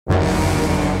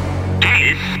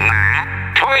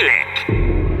toilet.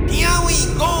 Here we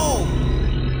go.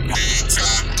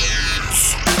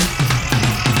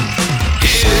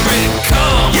 Here it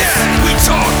comes. Yeah, we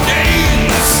talk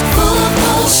games. Full of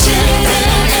bullshit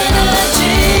and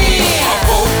energy. Our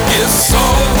focus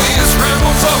always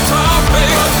rambles off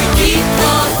topic, But we keep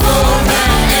the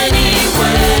format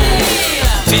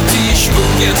anyway. TT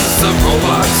Schmookins, the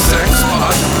robot sex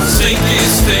bot. Stinky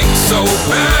stinks so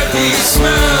bad he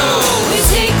smells. We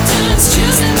take turns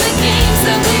choosing the games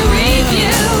that we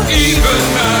review. Even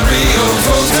Mario's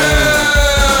Hotel.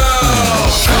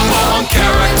 Come on,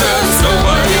 characters,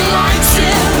 nobody likes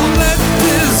you. Let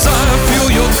desire fuel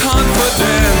your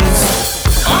confidence.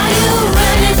 Are you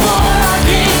ready for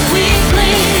Arcade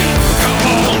Weekly? Come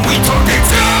on, we talking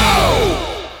go!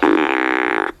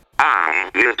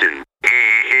 I'm Milton.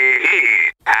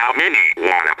 How many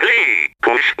wanna play?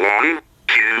 Push 1,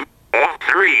 2, or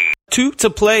 3. 2 to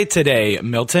play today,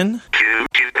 Milton. 2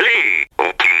 to play.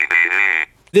 Okay,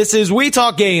 baby. This is We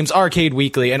Talk Games Arcade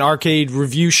Weekly, an arcade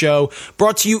review show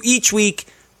brought to you each week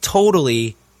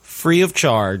totally free of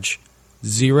charge,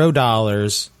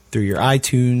 $0 through your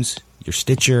iTunes, your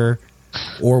Stitcher,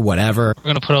 or whatever. We're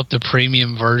going to put up the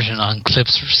premium version on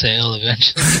Clips for Sale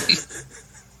eventually.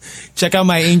 Check out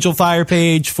my Angel Fire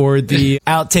page for the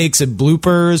outtakes and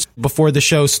bloopers before the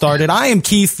show started. I am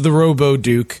Keith the Robo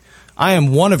Duke. I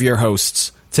am one of your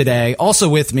hosts today. Also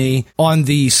with me on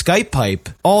the Skype pipe,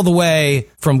 all the way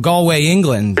from Galway,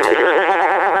 England.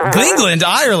 England,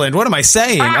 Ireland. What am I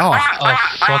saying? Oh, Oh,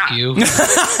 fuck you.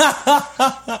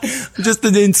 I'm just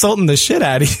insulting the shit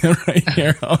out of you right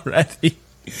here already.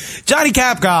 Johnny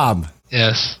Capcom.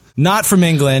 Yes. Not from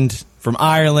England, from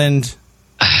Ireland.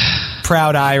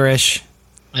 Proud Irish.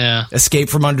 Yeah. Escape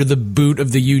from under the boot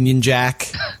of the Union Jack.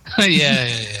 yeah.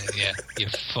 You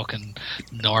fucking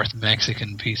North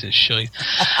Mexican piece of shit.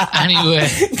 Anyway.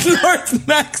 North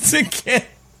Mexican.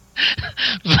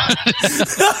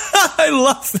 I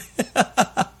love it.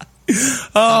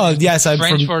 Oh, yes, I'm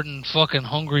French from... weren't fucking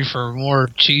hungry for more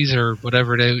cheese or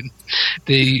whatever they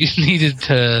needed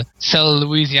to sell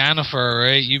Louisiana for,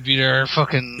 right? You'd be there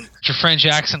fucking your French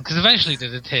accent, because eventually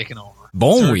they'd have taken over.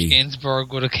 Bon Serge oui. Gainsbourg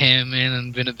would have came in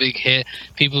and been a big hit.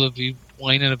 People would be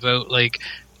whining about, like,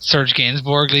 Serge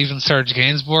Gainsbourg leaving Serge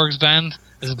Gainsbourg's band,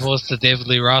 as opposed to David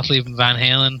Lee Roth leaving Van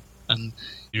Halen. And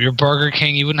your Burger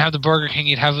King, you wouldn't have the Burger King,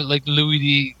 you'd have it like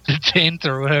Louis the 10th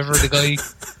or whatever, the guy,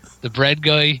 the bread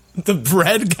guy. The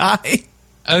bread guy?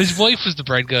 His wife was the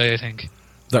bread guy, I think.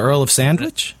 The Earl of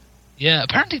Sandwich? Yeah,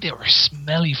 apparently they were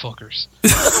smelly fuckers.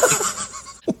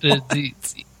 the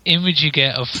image you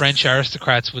get of French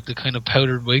aristocrats with the kind of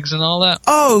powdered wigs and all that.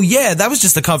 Oh, yeah, that was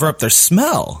just to cover up their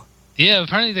smell. Yeah,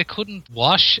 apparently they couldn't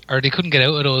wash, or they couldn't get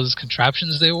out of those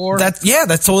contraptions they wore. That's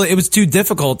totally, it was too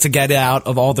difficult to get out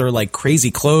of all their, like, crazy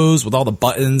clothes with all the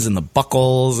buttons and the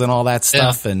buckles and all that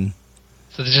stuff, and...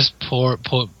 So they just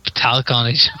put talc on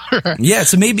each other. Yeah,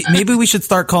 so maybe we should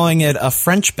start calling it a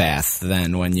French bath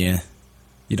then when you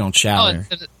don't shower.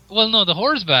 Well, no, the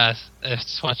horse bath,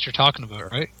 that's what you're talking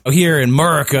about, right? Oh, here in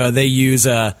America, they use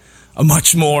a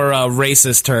much more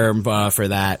racist term for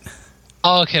that.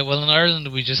 Oh, okay, well in Ireland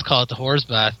we just call it the horse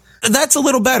bath. That's a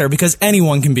little better because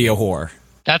anyone can be a whore.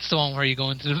 That's the one where you go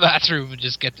into the bathroom and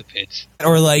just get the pits.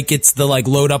 Or like it's the like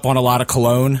load up on a lot of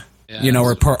cologne,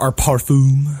 or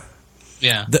parfum.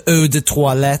 Yeah. The eau de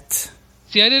toilette.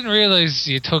 See, I didn't realize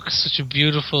you took such a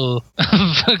beautiful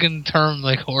fucking term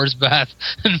like horse bath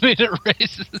and made it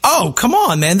racist. Oh, come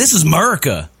on, man. This is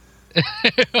America.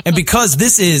 And because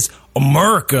this is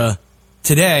America,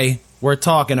 today we're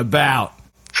talking about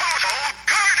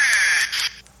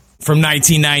from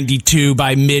 1992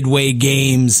 by Midway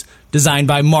Games, designed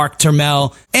by Mark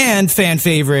Turmel and fan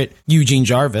favorite Eugene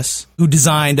Jarvis, who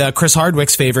designed Chris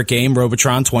Hardwick's favorite game,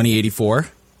 Robotron 2084.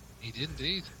 He did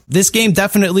indeed. This game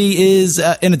definitely is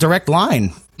in a direct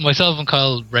line. Myself and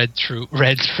Kyle read through.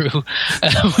 We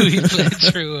played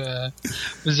through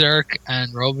Berserk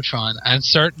and Robotron, and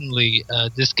certainly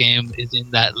this game is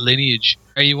in that lineage.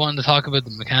 Are you wanting to talk about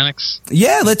the mechanics?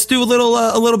 Yeah, let's do a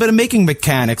little bit of making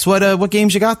mechanics. What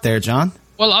games you got there, John?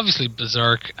 Well, obviously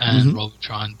Berserk and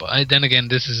Robotron, but then again,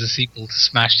 this is a sequel to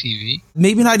Smash TV.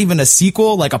 Maybe not even a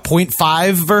sequel, like a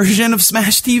 0.5 version of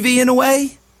Smash TV in a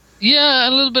way? Yeah,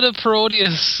 a little bit of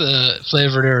parodious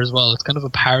flavor there as well. It's kind of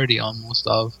a parody almost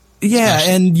of Yeah, Smash.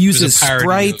 and uses There's a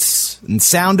parody sprites and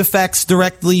sound effects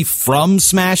directly from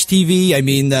Smash TV. I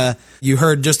mean, you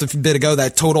heard just a bit ago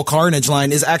that Total Carnage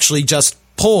line is actually just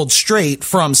pulled straight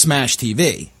from Smash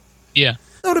TV. Yeah.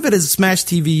 Note of it is Smash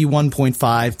TV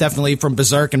 1.5, definitely from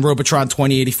Berserk and Robotron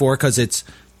 2084 because it's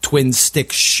twin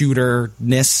stick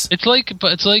shooter-ness. It's like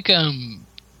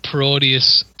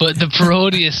parodious, but the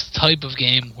parodious type of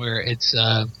game where it's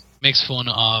makes fun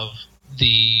of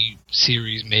the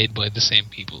series made by the same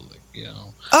people, like, you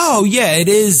know. Oh yeah, it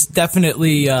is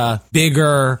definitely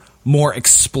bigger, more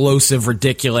explosive,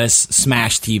 ridiculous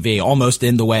Smash TV, almost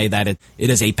in the way that it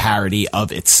is a parody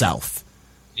of itself.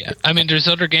 Yeah, I mean, there's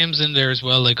other games in there as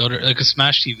well, like a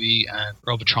Smash TV and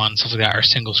Robotron and stuff like that are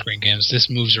single screen games. This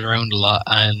moves around a lot,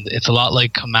 and it's a lot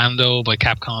like Commando by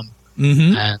Capcom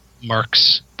and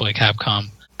Mercs by Capcom.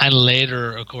 And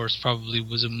later, of course, probably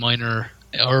was a minor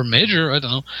or major, I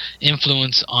don't know,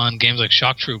 influence on games like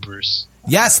Shock Troopers.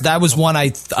 Yes, that was one I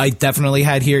definitely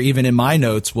had here, even in my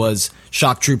notes, was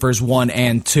Shock Troopers 1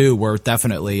 and 2 were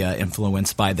definitely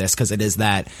influenced by this, because it is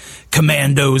that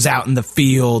commandos out in the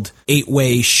field,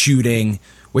 8-way shooting,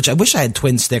 which I wish I had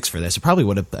twin sticks for this. It probably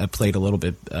would have played a little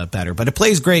bit better, but it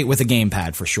plays great with a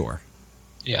gamepad for sure.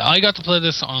 Yeah, I got to play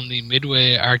this on the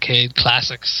Midway Arcade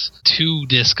Classics 2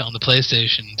 disc on the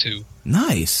PlayStation 2.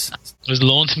 Nice. It was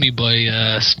loaned to me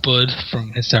by Spud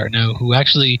from Hit Start Now, who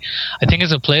actually, I think,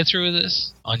 has a playthrough of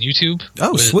this on YouTube.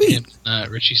 Oh, with sweet. him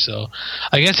and Richie. So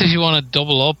I guess if you want to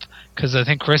double up, because I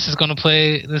think Chris is going to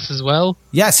play this as well.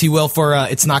 Yes, he will, for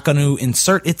It's Not Going to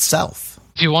Insert Itself.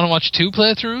 If you want to watch 2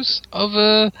 playthroughs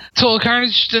of Total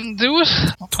Carnage didn't do it,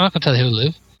 I'm not going to tell you who to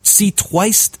live. See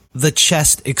twice the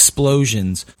chest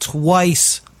explosions,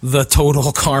 twice the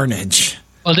total carnage.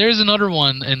 Well, there's another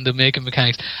one in the making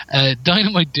mechanics.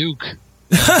 Dynamite Duke.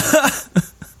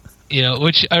 You know,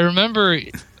 which I remember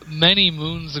many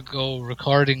moons ago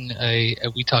recording a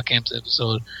We Talk Games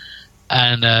episode,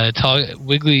 and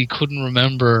Wiggly couldn't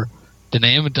remember the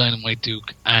name of Dynamite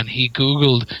Duke, and he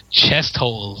Googled chest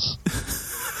holes,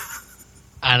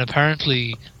 and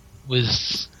apparently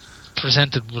was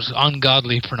presented with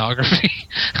ungodly pornography.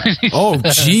 Oh,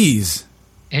 jeez.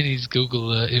 In his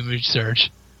Google image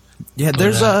search. Yeah,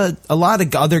 there's a lot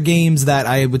of other games that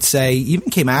I would say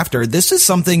even came after. This is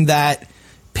something that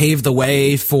paved the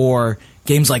way for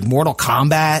games like Mortal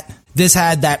Kombat. This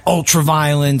had that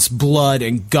ultra-violence, blood,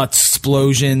 and guts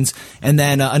explosions. And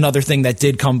then another thing that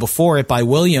did come before it by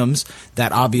Williams,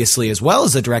 that obviously, as well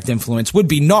as a direct influence, would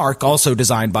be Narc, also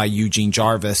designed by Eugene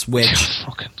Jarvis, which...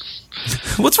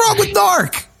 What's wrong with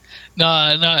Narc?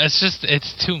 No,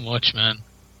 it's too much, man.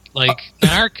 Like,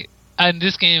 Narc, and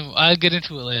this game, I'll get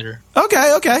into it later.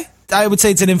 Okay. I would say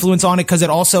it's an influence on it because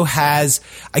it also has,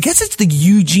 I guess it's the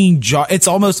Eugene it's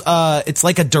almost, it's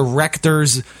like a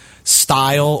director's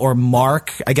style or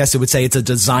mark. I guess it would say it's a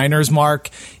designer's mark.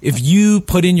 If you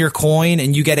put in your coin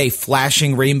and you get a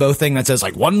flashing rainbow thing that says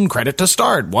like 1 credit to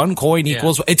start, 1 coin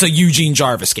equals, it's a Eugene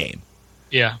Jarvis game.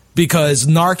 Yeah. Because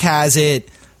Narc has it.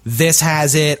 This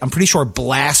has it. I'm pretty sure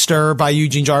Blaster by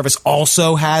Eugene Jarvis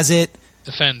also has it.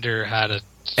 Defender had it.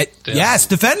 Yes,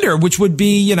 Defender, which would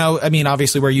be, you know, I mean,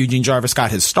 obviously where Eugene Jarvis got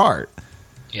his start.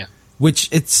 Yeah. Which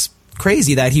it's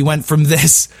crazy that he went from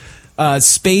this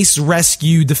space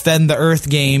rescue defend the Earth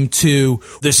game to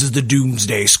this is the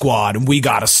Doomsday Squad and we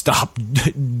gotta stop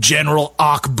General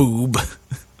Akboob.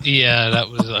 Yeah,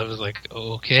 I was like,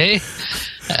 okay.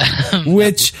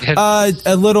 Which,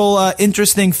 a little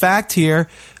interesting fact here,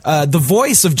 the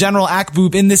voice of General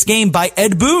Akboob in this game by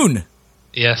Ed Boon.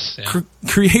 Yes. Yeah.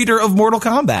 Creator of Mortal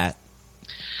Kombat.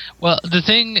 Well, the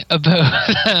thing about...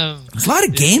 There's a lot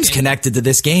of games connected to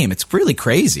this game. It's really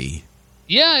crazy.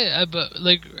 Yeah, but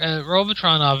like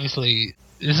Robotron, obviously,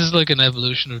 this is like an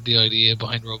evolution of the idea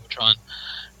behind Robotron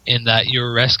in that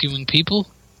you're rescuing people.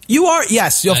 You are,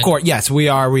 yes, of course, yes, we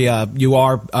are. You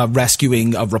are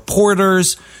rescuing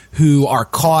reporters who are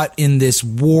caught in this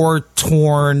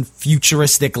war-torn,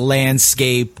 futuristic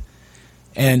landscape,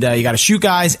 and you got to shoot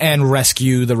guys and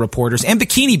rescue the reporters and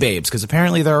bikini babes, because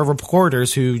apparently there are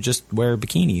reporters who just wear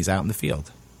bikinis out in the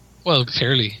field. Well,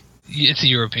 clearly, it's a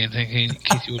European thing. In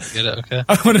case you wouldn't get it, okay?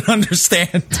 I wouldn't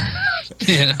understand.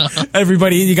 You know?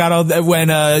 Everybody, you got when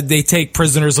they take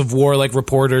prisoners of war like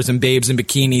reporters and babes in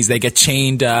bikinis, they get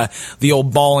chained the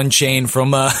old ball and chain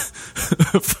from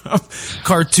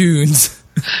cartoons.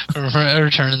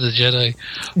 Return of the Jedi.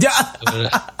 Yeah.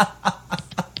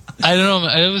 I don't know.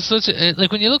 It was such a,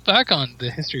 like when you look back on the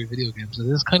history of video games, it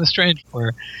is kind of strange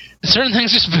where certain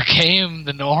things just became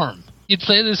the norm. You'd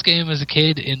play this game as a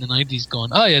kid in the 90s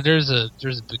going, oh yeah, there's a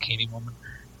bikini woman.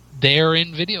 They're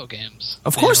in video games.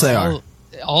 Of course they are.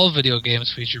 All video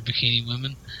games feature bikini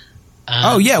women.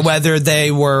 Oh yeah, whether they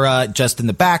were just in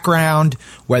the background,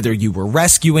 whether you were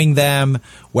rescuing them,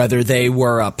 whether they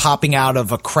were popping out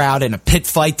of a crowd in a pit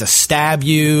fight to stab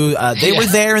you, they were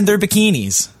there in their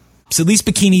bikinis. So at least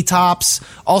bikini tops.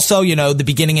 Also, you know, the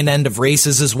beginning and end of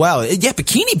races as well. Yeah,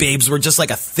 bikini babes were just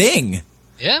like a thing.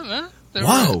 Yeah, man.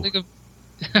 Whoa.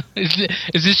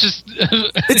 Is this just?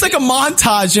 It's like a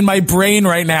montage in my brain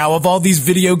right now of all these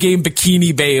video game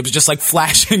bikini babes just like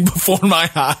flashing before my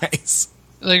eyes.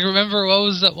 Like, remember what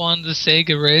was that one, the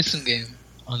Sega racing game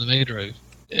on the Mega Drive?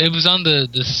 It was on the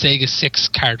Sega 6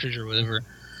 cartridge or whatever.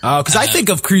 Oh, because I think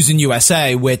of Cruisin'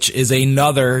 USA, which is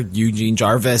another Eugene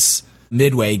Jarvis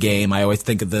Midway game. I always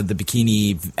think of the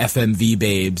bikini FMV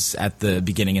babes at the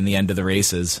beginning and the end of the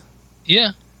races.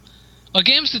 Yeah. Well,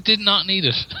 games that did not need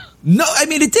it. No, I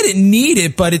mean, it didn't need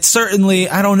it, but it's certainly,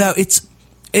 I don't know,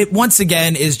 it once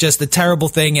again is just a terrible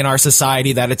thing in our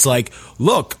society that it's like,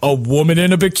 look, a woman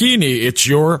in a bikini, it's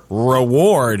your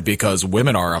reward because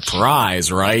women are a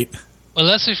prize, right? Well,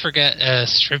 lest we forget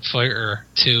Strip Fighter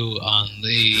 2 on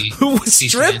the...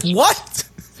 Strip? What?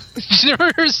 You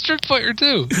never heard of Strip Fighter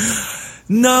 2?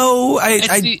 No,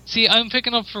 See, I'm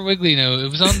picking up for Wiggly now.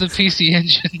 It was on the PC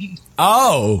Engine.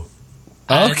 Oh,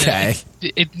 okay.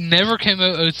 And, it never came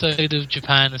out outside of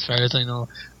Japan, as far as I know.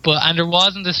 And there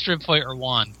wasn't a Strip Fighter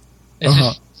 1. It's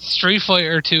just Street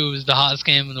Fighter 2 was the hottest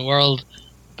game in the world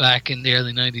back in the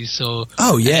early 90s. So,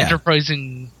 an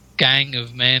enterprising gang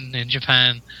of men in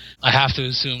Japan. I have to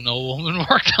assume no woman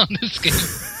worked on this game.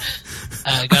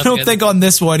 I don't think on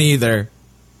this one either.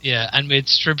 Yeah, and made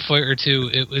Strip Fighter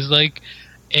 2. It was like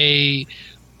it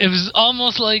was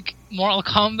almost like Mortal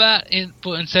Kombat,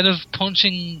 but instead of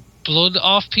punching blood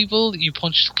off people, you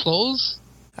punched clothes.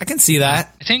 I can see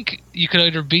that. I think you could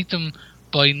either beat them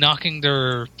by knocking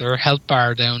their health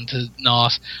bar down to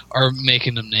naught or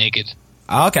making them naked.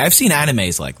 Okay, I've seen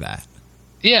animes like that.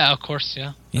 Yeah, of course,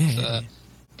 yeah. Yeah.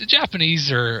 The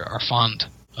Japanese are fond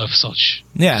of such.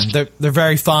 Yeah, they're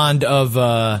very fond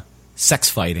of sex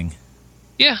fighting.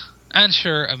 Yeah, and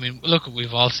sure, I mean, look,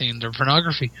 we've all seen their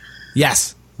pornography.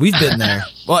 Yes, we've been there.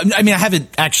 Well, I mean, I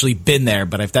haven't actually been there,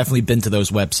 but I've definitely been to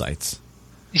those websites.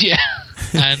 Yeah.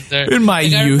 And in my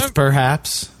youth,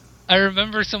 perhaps. I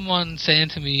remember someone saying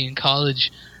to me in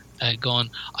college,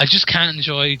 going, I just can't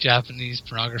enjoy Japanese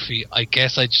pornography. I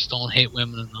guess I just don't hate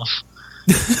women enough.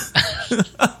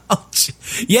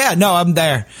 Yeah, no, I'm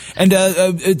there.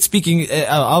 And speaking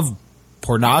of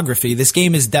pornography, this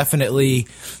game is definitely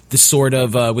the sort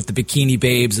of with the bikini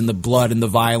babes and the blood and the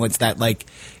violence that, like,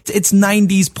 it's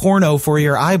 90s porno for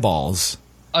your eyeballs.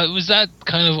 It was that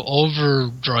kind of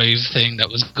overdrive thing that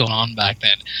was going on back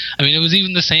then. I mean, it was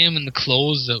even the same in the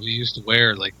clothes that we used to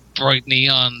wear, like bright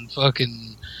neon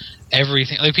fucking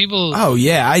everything. Like people... Oh,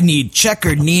 yeah, I need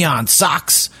checkered neon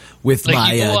socks with like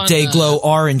my Dayglow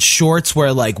orange shorts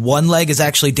where, like, one leg is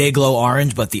actually Dayglow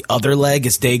orange, but the other leg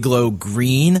is Dayglow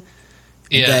green.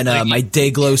 Yeah, and then my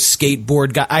Dayglow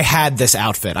skateboard guy. I had this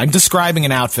outfit. I'm describing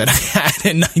an outfit I had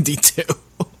in 92.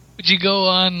 Would you go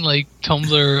on, like,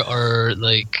 Tumblr or,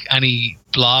 like, any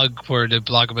blog where they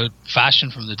blog about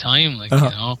fashion from the time, like, you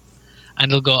know?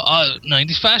 And they'll go,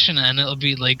 90s fashion, and it'll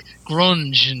be, like,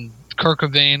 grunge and Kurt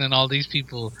Cobain and all these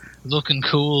people looking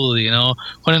cool, you know?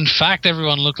 When in fact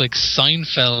everyone looked like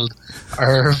Seinfeld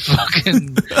or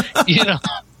fucking, you know...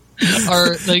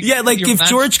 Or like, yeah, like if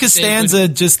George Costanza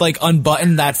just like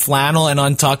unbuttoned that flannel and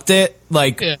untucked it,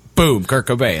 like boom, Kurt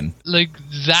Cobain. Like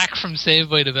Zach from Saved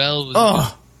by the Bell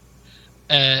was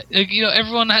like, you know,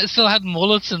 everyone still had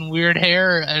mullets and weird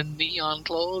hair and neon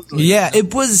clothes. Like, yeah,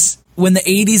 it was when the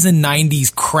 80s and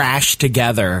 90s crashed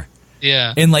together.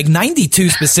 Yeah. In like 92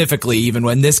 specifically, even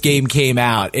when this game came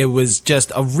out, it was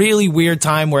just a really weird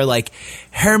time where like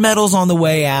hair metal's on the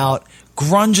way out,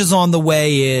 grunge is on the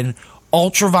way in.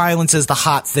 Ultraviolence is the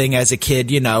hot thing as a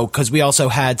kid, you know, because we also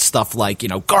had stuff like, you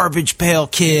know, Garbage Pail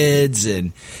Kids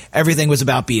and everything was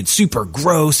about being super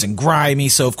gross and grimy.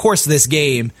 So, of course, this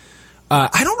game,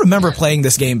 I don't remember playing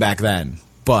this game back then,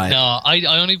 but... No, I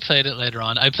only played it later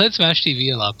on. I played Smash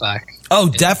TV a lot back. Oh,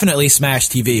 definitely Smash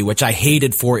TV, which I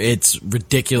hated for its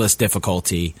ridiculous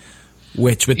difficulty,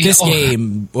 which with this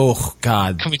game, oh,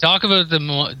 God. Can we talk about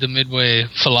the Midway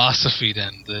philosophy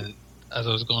then, as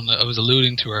I was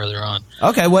alluding to earlier on.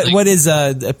 Okay, what is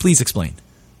please explain.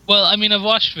 Well, I mean, I've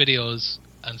watched videos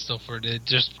and stuff where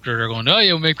they're going, oh,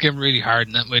 you'll make the game really hard,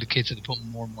 and that way the kids had to put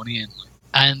more money in.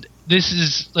 And this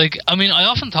is like, I mean, I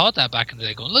often thought that back in the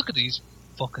day, going, look at these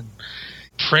fucking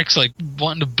pricks, like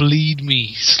wanting to bleed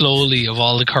me slowly of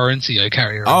all the currency I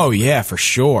carry around. Oh yeah, for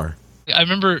sure. I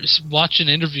remember watching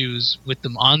interviews with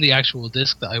them on the actual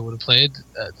disc that I would have played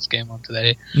this game on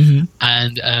today,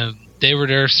 and they were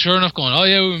there, sure enough, going, oh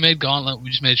yeah, we made Gauntlet,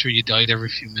 we just made sure you died every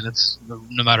few minutes,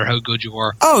 no matter how good you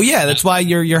were. Oh yeah, that's why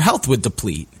your health would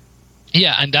deplete.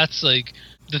 Yeah, and that's like,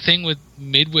 the thing with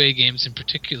Midway games in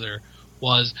particular,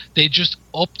 was they just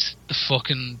upped the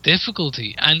fucking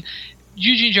difficulty. And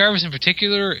Eugene Jarvis in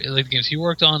particular, like the games he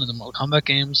worked on, and the Mortal Kombat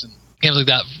games, and games like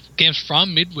that, games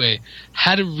from Midway,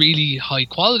 had a really high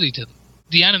quality to them.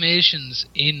 The animations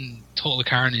in Total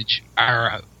Carnage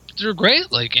they're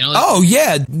great, like, you know. Oh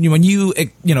yeah, when you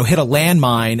know, hit a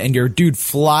landmine and your dude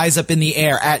flies up in the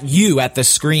air at you at the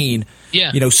screen,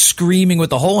 Yeah. you know, screaming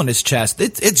with a hole in his chest.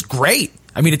 It's great.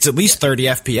 I mean, it's at least 30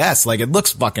 FPS. Like, it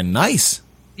looks fucking nice.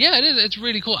 Yeah, it is. It's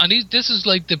really cool. And this is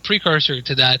like the precursor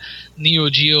to that Neo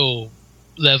Geo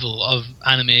level of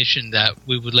animation that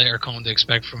we would later come to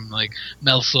expect from like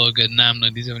Melslug and Nam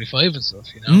 1975 and stuff,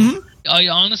 you know. Mm-hmm. I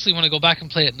honestly want to go back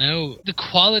and play it now. The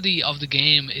quality of the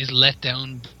game is let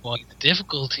down by the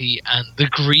difficulty and the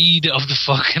greed of the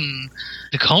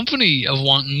company of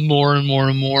wanting more and more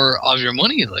and more of your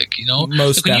money, like, you know.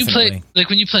 Most when definitely.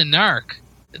 when you play Narc,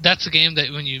 that's a game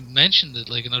that when you mentioned it,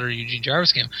 like another Eugene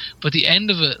Jarvis game, but the end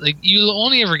of it, like, you'll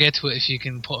only ever get to it if you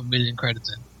can put 1 million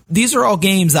credits in. These are all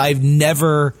games I've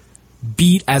never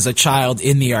beat as a child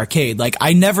in the arcade. Like,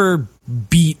 I never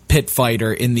beat Pit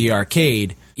Fighter in the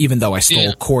arcade, even though I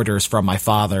stole quarters from my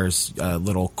father's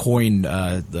little coin,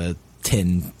 the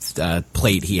tin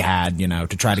plate he had, you know,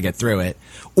 to try to get through it.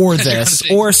 Or this,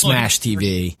 or Smash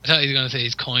TV. I thought he was going to say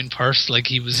his coin purse, like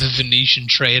he was a Venetian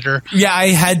trader. Yeah, I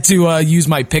had to use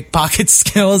my pickpocket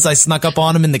skills. I snuck up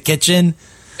on him in the kitchen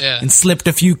and slipped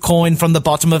a few coin from the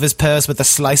bottom of his purse with a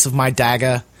slice of my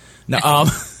dagger. No,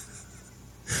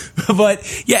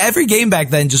 but yeah, every game back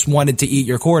then just wanted to eat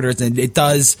your quarters, and it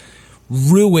does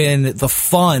ruin the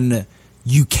fun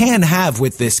you can have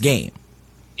with this game.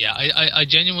 Yeah, I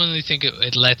genuinely think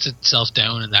it lets itself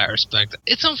down in that respect.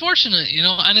 It's unfortunate, you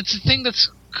know, and it's a thing that's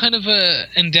kind of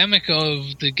endemic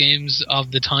of the games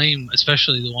of the time,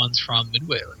 especially the ones from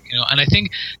Midway, you know. And I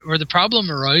think where the problem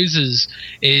arises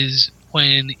is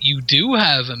when you do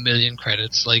have 1 million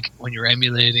credits, like when you're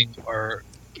emulating or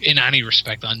in any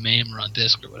respect on MAME or on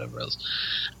disc or whatever else,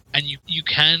 and you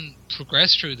can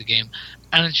progress through the game,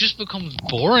 and it just becomes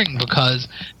boring because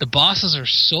the bosses are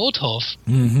so tough.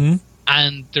 Mm-hmm.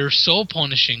 And they're so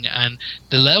punishing, and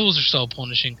the levels are so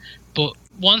punishing. But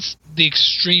once the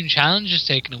extreme challenge is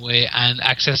taken away and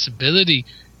accessibility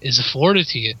is afforded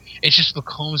to you, it just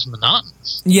becomes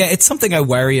monotonous. Yeah, it's something I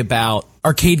worry about.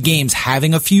 Arcade games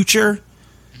having a future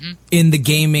in the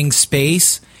gaming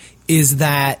space is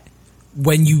that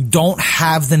when you don't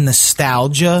have the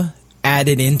nostalgia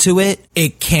added into it,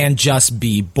 it can just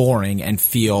be boring and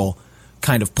feel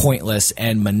kind of pointless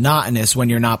and monotonous when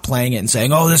you're not playing it and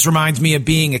saying, oh, this reminds me of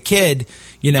being a kid,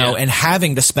 you know, and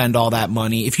having to spend all that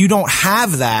money. If you don't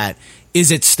have that,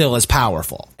 is it still as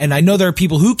powerful? And I know there are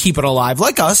people who keep it alive,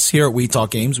 like us here at We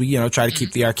Talk Games. We, you know, try to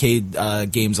keep the arcade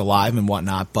games alive and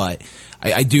whatnot, but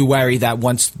I do worry that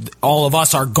once all of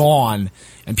us are gone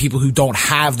and people who don't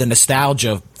have the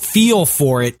nostalgia feel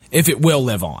for it, if it will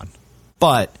live on.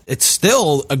 But it's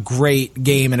still a great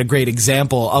game and a great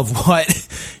example of what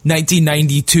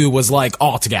 1992 was like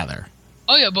altogether.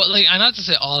 Oh yeah, but like, I not to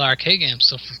say all arcade games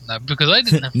suffer from that, because I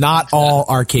didn't have Not all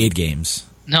arcade games.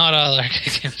 Not all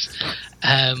arcade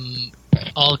games.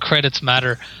 All credits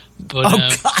matter, but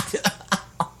God.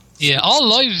 yeah, all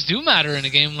lives do matter in a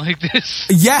game like this.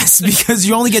 Yes, because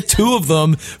you only get 2 of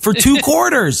them for 2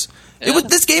 quarters.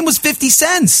 This game was 50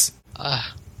 cents.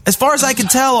 As far as I can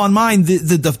tell on mine,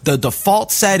 the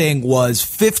default setting was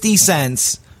 50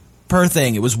 cents per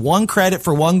thing. It was 1 credit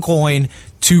for 1 coin,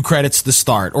 2 credits to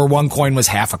start, or 1 coin was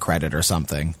half a credit or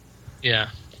something. Yeah.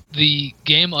 The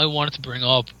game I wanted to bring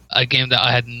up, a game that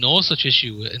I had no such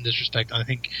issue with in this respect, and I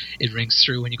think it rings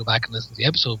through when you go back and listen to the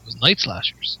episode, was Night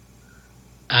Slashers.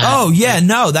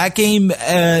 That game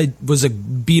was a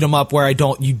beat 'em up where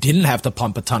you didn't have to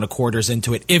pump a ton of quarters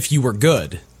into it if you were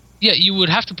good. Yeah, you would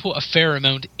have to put a fair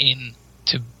amount in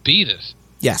to beat it.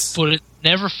 Yes. But it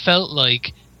never felt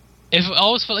like... It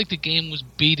always felt like the game was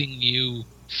beating you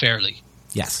fairly.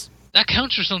 Yes. That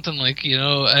counts for something, like, you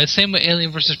know, same with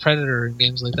Alien vs. Predator and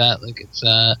games like that. Like, it's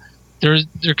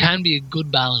there can be a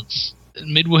good balance.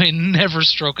 Midway never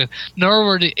struck it, nor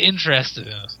were they interested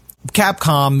in it.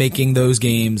 Capcom making those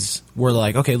games were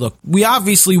like, okay, look, we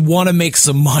obviously want to make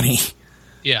some money.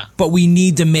 Yeah. But we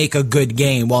need to make a good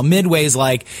game. While Midway's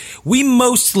like, we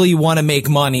mostly want to make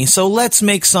money, so let's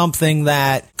make something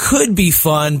that could be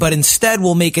fun, but instead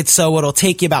we'll make it so it'll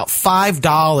take you about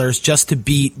 $5 just to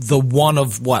beat the one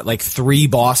of, 3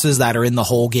 bosses that are in the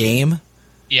whole game?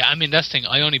 Yeah, I mean, that's the thing.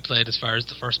 I only played as far as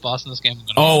the first boss in this game.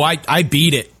 I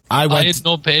beat it. I had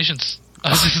no patience.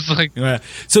 I was just like...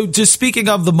 So just speaking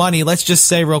of the money, let's just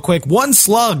say real quick, 1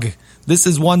 slug. This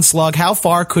is 1 slug. How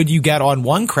far could you get on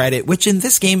 1 credit, which in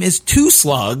this game is 2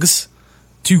 slugs,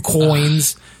 2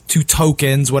 coins, 2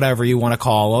 tokens, whatever you want to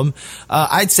call them.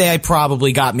 I'd say I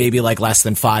probably got maybe like less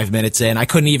than 5 minutes in. I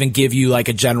couldn't even give you like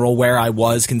a general where I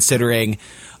was, considering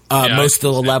most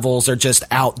of the levels are just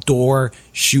outdoor,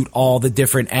 shoot all the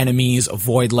different enemies,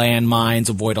 avoid landmines,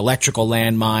 avoid electrical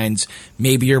landmines.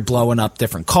 Maybe you're blowing up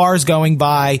different cars going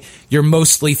by. You're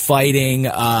mostly fighting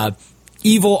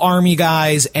evil army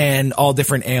guys and all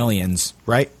different aliens,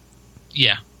 right?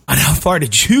 Yeah. And how far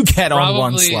did you get on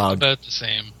one Probably slug? about the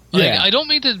same. Like, Yeah. I don't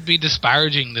mean to be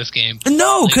disparaging this game.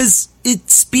 No, because it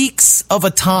speaks of a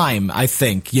time, I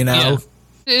think, you know?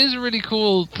 Yeah. It is a really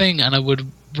cool thing, and I would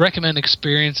recommend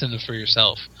experiencing it for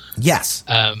yourself. Yes.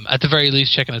 At the very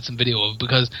least, checking out some video of it,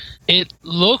 because it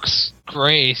looks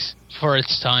great for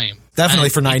its time. Definitely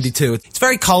And for 92. It's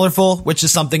very colorful, which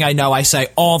is something I know I say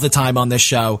all the time on this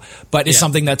show, but it's Yeah.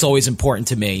 something that's always important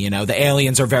to me. You know, the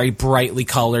aliens are very brightly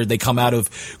colored. They come out of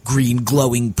green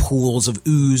glowing pools of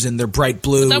ooze, and they're bright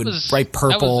blue That and was bright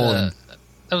purple.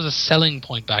 That was a selling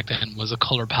point back then, was a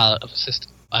color palette of a system.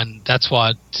 And that's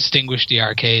what distinguished the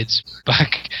arcades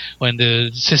back when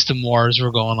the system wars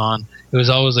were going on. It was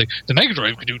always like, the Mega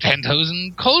Drive could do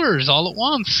 10,000 colors all at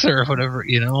once, or whatever,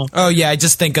 you know? Oh, yeah, I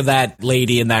just think of that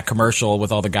lady in that commercial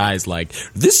with all the guys like,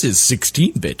 this is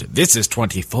 16-bit, this is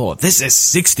 24, this is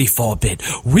 64-bit.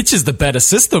 Which is the better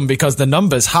system because the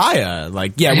number's higher?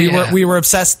 Like, yeah, we were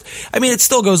obsessed. I mean, it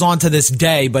still goes on to this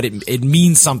day, but it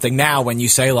means something now when you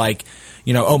say, like,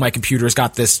 you know, oh, my computer's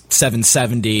got this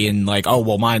 770 and like, oh,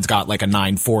 well, mine's got like a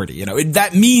 940. You know,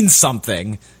 that means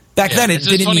something. Back then, it it's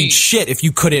just didn't funny. mean shit if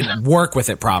you couldn't work with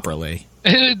it properly.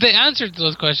 The answer to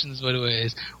those questions, by the way,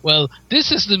 is, well, this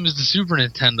system is the Super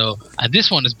Nintendo, and this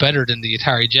one is better than the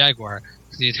Atari Jaguar.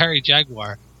 The Atari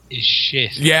Jaguar is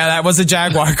shit. Yeah, that was a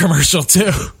Jaguar commercial,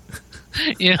 too.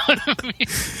 You know what I mean?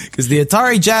 Because the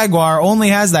Atari Jaguar only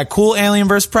has that cool Alien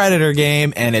vs. Predator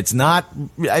game, and it's not...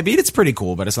 I mean, it's pretty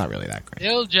cool, but it's not really that great.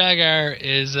 The old Jaguar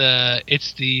is,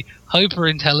 it's the Hyper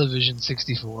Intellivision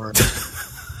 64.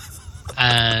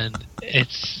 And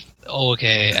it's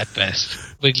okay at best.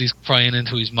 Wiggly's crying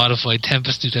into his modified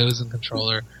Tempest 2000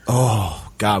 controller.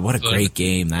 Oh, God, what a great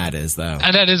game that is, though.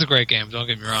 And that is a great game, don't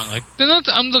get me wrong. Like,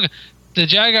 I'm looking... The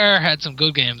Jaguar had some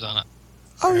good games on it.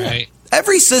 Oh, yeah. Right?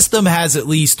 Every system has at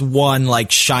least one,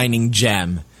 like, shining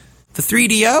gem. The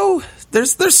 3DO,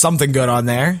 there's something good on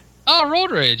there. Oh,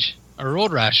 Road Rage. Or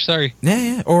Road Rash, sorry.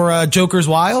 Yeah. Or Joker's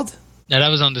Wild. Yeah, that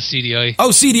was on the CDI. Oh,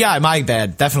 CDI, my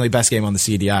bad. Definitely best game on the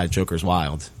CDI, Joker's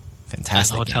Wild.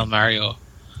 Fantastic. And Hotel game. Mario.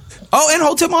 Oh, and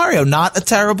Hotel Mario, not a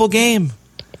terrible game.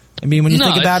 I mean, when you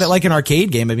think about it like an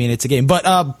arcade game, I mean, it's a game. But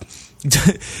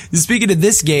speaking of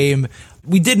this game,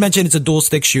 we did mention it's a dual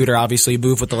stick shooter. Obviously, you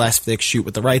move with the left stick, shoot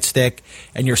with the right stick.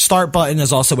 And your start button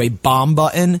is also a bomb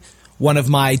button. One of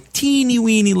my teeny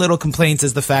weeny little complaints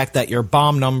is the fact that your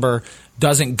bomb number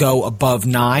doesn't go above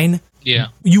 9. Yeah.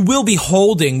 You will be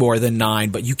holding more than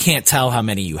 9, but you can't tell how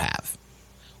many you have.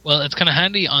 Well, it's kind of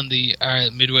handy on the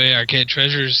Midway Arcade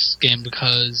Treasures game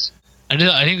because I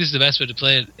think this is the best way to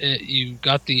play it. You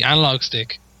got the analog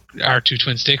stick, R2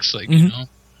 twin sticks, like, you know,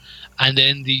 and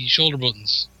then the shoulder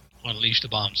buttons unleash the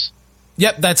bombs.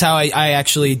 Yep, that's how I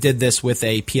actually did this with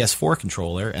a PS4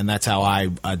 controller, and that's how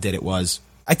I did it. Was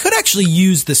I could actually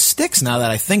use the sticks now that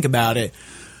I think about it.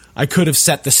 I could have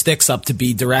set the sticks up to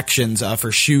be directions for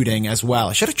shooting as well.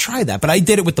 I should have tried that, but I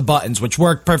did it with the buttons, which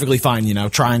worked perfectly fine. You know,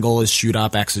 triangle is shoot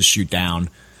up, X is shoot down,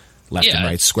 left and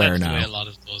right, square that's no. the way a lot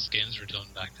of those games were done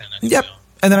back then. Yep.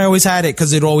 And then I always had it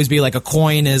because it'd always be like a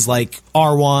coin is like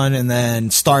R1 and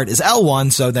then start is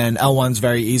L1, so then L1's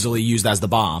very easily used as the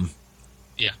bomb.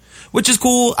 Yeah. Which is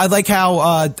cool. I like how,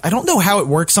 I don't know how it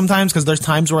works sometimes because there's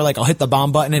times where like I'll hit the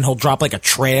bomb button and he'll drop like a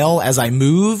trail as I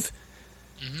move.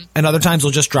 And other times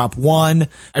he'll just drop one.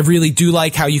 I really do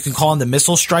like how you can call in the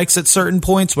missile strikes at certain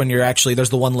points when you're actually, there's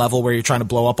the one level where you're trying to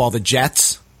blow up all the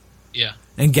jets. Yeah.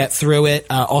 And get through it.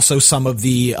 Also, some of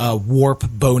the warp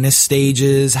bonus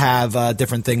stages have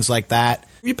different things like that.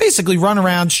 You basically run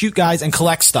around, shoot guys, and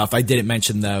collect stuff. I didn't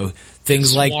mention, though.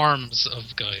 Things like... Swarms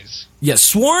of guys. Yeah,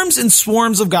 swarms and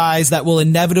swarms of guys that will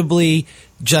inevitably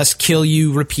just kill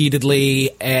you repeatedly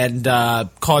and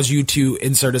cause you to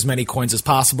insert as many coins as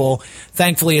possible.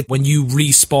 Thankfully, when you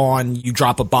respawn, you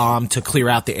drop a bomb to clear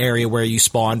out the area where you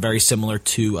spawn, very similar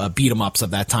to beat-em-ups of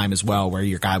that time as well, where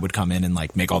your guy would come in and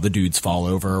like make all the dudes fall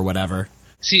over or whatever.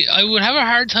 See, I would have a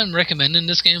hard time recommending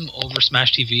this game over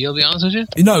Smash TV, I'll be honest with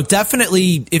you. No,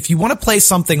 definitely, if you want to play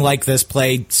something like this,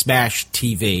 play Smash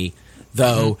TV.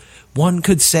 Though, one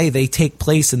could say they take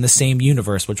place in the same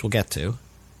universe, which we'll get to.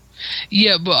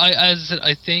 Yeah, but as I said,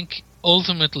 I think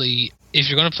ultimately, if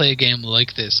you're going to play a game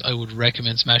like this, I would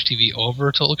recommend Smash TV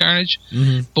over Total Carnage.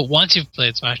 But once you've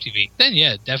played Smash TV, then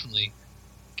yeah, definitely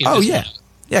give Oh this yeah, one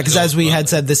yeah. Because as we had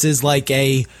said, this is like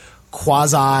a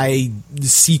quasi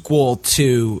sequel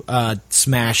to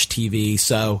Smash TV.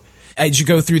 So as you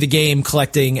go through the game,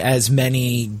 collecting as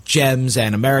many gems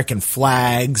and American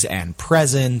flags and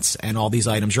presents and all these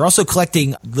items, you're also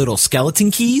collecting little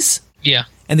skeleton keys. Yeah.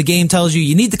 And the game tells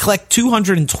you need to collect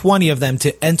 220 of them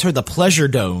to enter the pleasure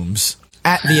domes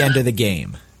at the end of the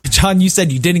game. John, you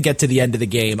said you didn't get to the end of the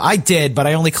game. I did, but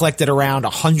I only collected around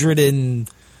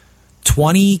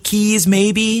 120 keys,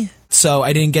 maybe. So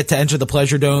I didn't get to enter the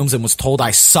pleasure domes and was told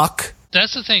I suck.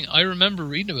 That's the thing. I remember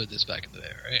reading about this back in the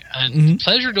day, right? And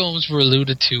pleasure domes were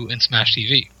alluded to in Smash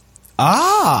TV.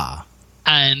 Ah.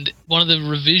 And one of the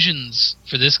revisions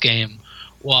for this game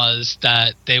was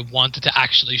that they wanted to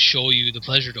actually show you the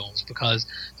pleasure domes because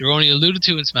they were only alluded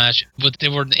to in Smash, but they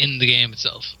weren't in the game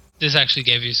itself. This actually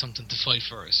gave you something to fight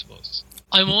for, I suppose.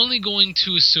 I'm only going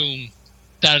to assume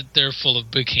that they're full of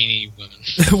bikini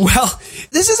women. Well,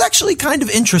 this is actually kind of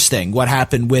interesting what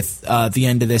happened with the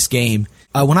end of this game.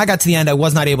 When I got to the end, I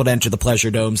was not able to enter the pleasure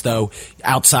domes, though.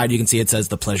 Outside, you can see it says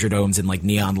the pleasure domes in like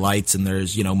neon lights, and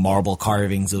there's, marble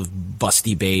carvings of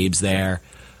busty babes there.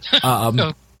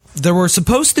 There were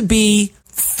supposed to be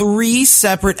 3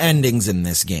 separate endings in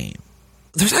this game.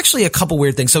 There's actually a couple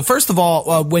weird things. So first of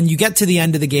all, when you get to the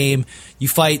end of the game, you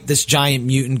fight this giant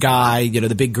mutant guy,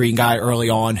 the big green guy early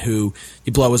on, who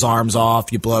you blow his arms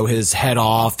off, you blow his head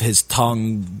off, his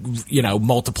tongue,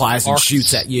 multiplies and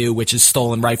shoots at you, which is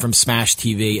stolen right from Smash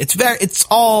TV. It's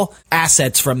all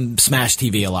assets from Smash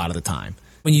TV a lot of the time.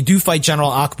 When you do fight General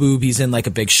Akboob, he's in like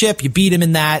a big ship. You beat him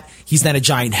in that. He's then a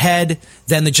giant head.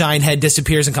 Then the giant head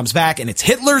disappears and comes back, and it's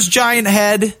Hitler's giant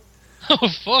head. Oh,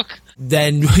 fuck.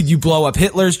 Then you blow up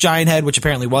Hitler's giant head, which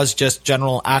apparently was just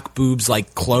General Akboob's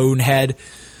like clone head.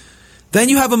 Then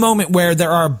you have a moment where there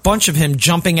are a bunch of him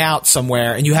jumping out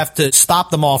somewhere, and you have to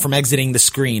stop them all from exiting the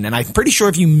screen. And I'm pretty sure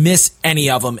if you miss any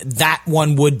of them, that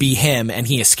one would be him, and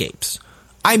he escapes.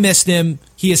 I missed him,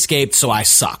 he escaped, so I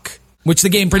suck. Which the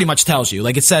game pretty much tells you.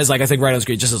 Like, it says, like, I think right on the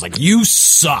screen, it just says, like, you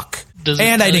suck.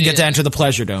 And I didn't get to enter the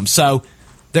pleasure dome. So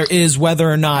there is whether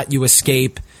or not you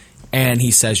escape, and he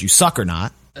says you suck or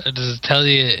not. Does it tell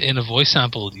you in a voice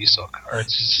sample you suck? Or does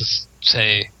it just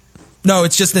say... No,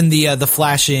 it's just in the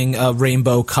flashing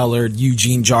rainbow-colored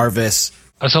Eugene Jarvis.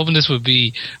 I was hoping this would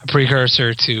be a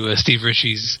precursor to Steve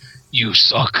Ritchie's You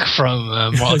Suck from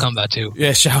Mortal Kombat 2.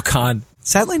 Yeah, Shao Kahn.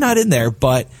 Sadly not in there,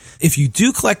 but if you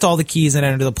do collect all the keys and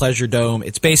enter the pleasure dome,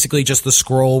 it's basically just the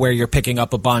scroll where you're picking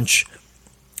up a bunch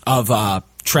of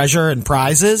treasure and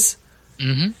prizes.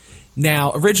 Mm-hmm.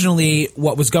 Now, originally,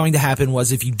 what was going to happen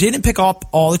was if you didn't pick up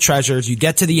all the treasures, you'd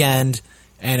get to the end,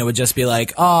 and it would just be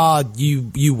like,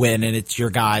 you win, and it's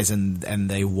your guys, and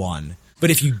they won.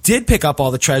 But if you did pick up all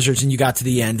the treasures and you got to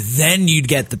the end, then you'd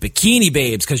get the bikini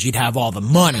babes, because you'd have all the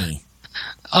money.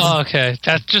 Oh, okay.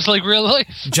 That's just like real life.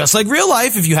 Just like real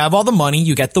life, if you have all the money,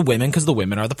 you get the women, because the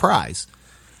women are the prize.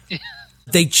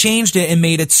 They changed it and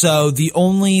made it so the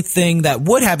only thing that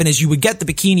would happen is you would get the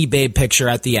bikini babe picture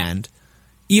at the end,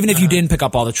 even if you didn't pick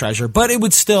up all the treasure, but it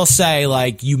would still say,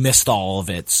 like, you missed all of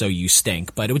it, so you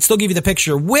stink. But it would still give you the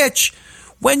picture, which,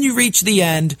 when you reach the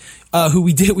end,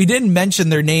 we didn't mention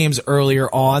their names earlier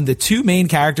on. The 2 main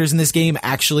characters in this game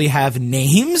actually have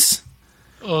names.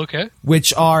 Okay.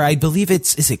 Which are, I believe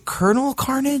is it Colonel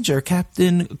Carnage or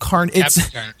Captain Carnage? It's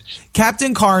Carnage.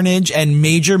 Captain Carnage and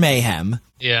Major Mayhem.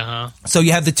 Yeah, huh? So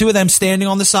you have the 2 of them standing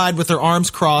on the side with their arms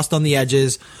crossed on the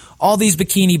edges, all these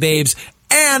bikini babes,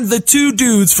 and the 2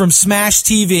 dudes from Smash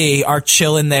TV are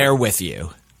chilling there with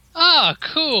you. Ah,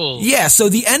 cool. Yeah, so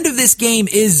the end of this game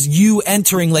is you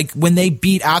entering, like, when they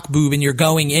beat Akboob and you're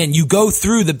going in, you go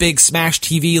through the big Smash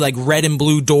TV, like, red and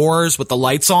blue doors with the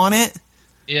lights on it.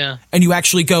 Yeah. And you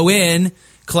actually go in,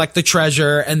 collect the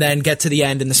treasure, and then get to the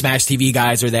end, and the Smash TV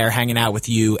guys are there hanging out with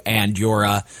you and your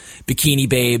bikini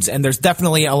babes. And there's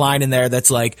definitely a line in there that's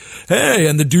like, hey,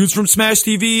 and the dudes from Smash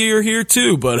TV are here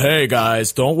too, but hey,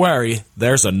 guys, don't worry.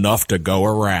 There's enough to go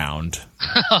around.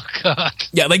 Oh, God.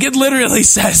 Yeah, like, it literally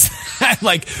says that.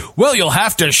 Like, well, you'll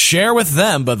have to share with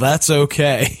them, but that's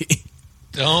okay.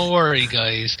 Don't worry,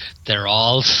 guys. They're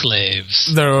all slaves.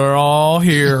 They're all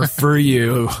here for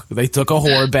you. They took a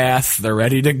whore bath. They're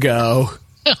ready to go.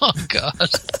 Oh, God.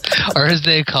 Or as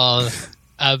they call it,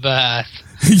 a bath.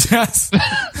 Yes.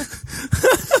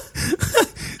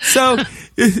 So,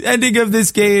 ending of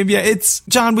this game, yeah, it's...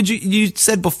 John, you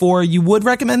said before you would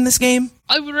recommend this game?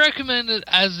 I would recommend it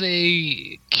as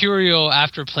a curio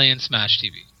after playing Smash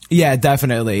TV. Yeah,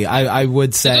 definitely. I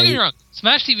would say... Don't get me wrong.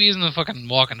 Smash TV isn't a fucking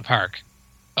walk in the park.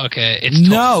 Okay, it's tough.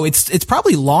 No, it's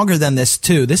probably longer than this,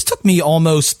 too. This took me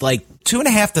almost, like,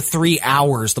 2.5 to 3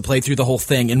 hours to play through the whole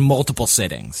thing in multiple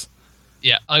sittings.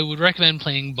 Yeah, I would recommend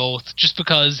playing both, just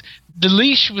because the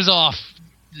leash was off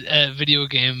video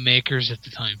game makers at the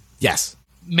time. Yes.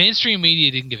 Mainstream media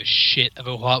didn't give a shit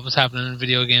about what was happening in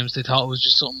video games. They thought it was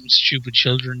just something stupid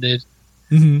children did.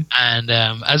 Mm-hmm.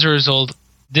 And as a result,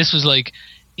 this was like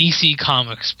EC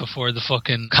Comics before the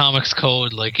fucking Comics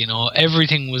Code. Like, you know,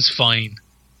 everything was fine.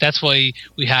 That's why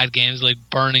we had games like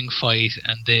Burning Fight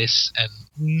and this and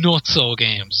nutso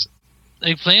games.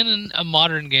 Like, playing a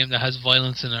modern game that has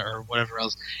violence in it or whatever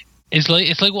else, it's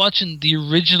like watching the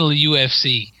original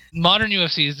UFC. Modern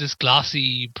UFC is this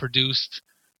glossy produced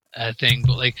thing,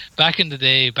 but like back in the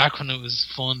day, back when it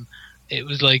was fun, it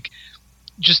was like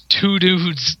just two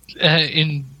dudes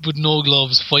with no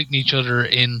gloves fighting each other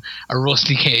in a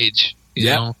rusty cage. You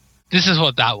know, this is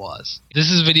what that was. This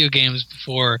is video games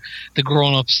before the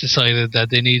grown-ups decided that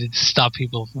they needed to stop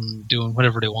people from doing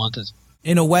whatever they wanted.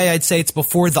 In a way, I'd say it's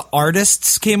before the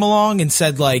artists came along and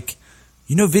said, like,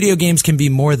 you know, video games can be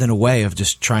more than a way of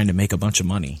just trying to make a bunch of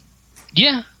money.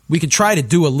 Yeah. We could try to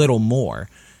do a little more.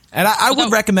 And I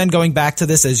would recommend going back to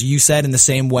this, as you said, in the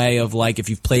same way of, like, if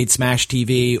you've played Smash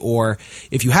TV, or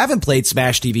if you haven't played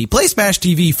Smash TV, play Smash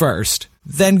TV first,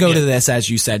 then go to this, as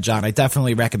you said, John. I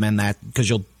definitely recommend that, because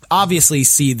you'll obviously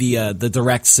see the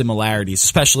direct similarities,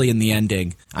 especially in the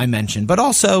ending I mentioned. But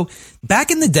also,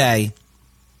 back in the day,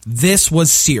 this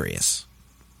was serious.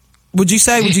 Would you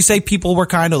say people were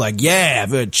kind of like, yeah,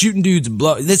 but shooting dudes and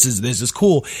blow, this is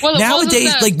cool. Well,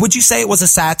 nowadays, like, would you say it was a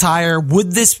satire? Was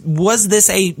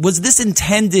this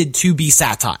intended to be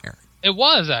satire? It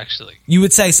was, actually. You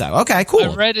would say so. Okay,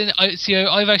 cool.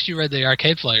 I've actually read the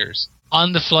arcade flyers.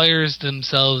 On the flyers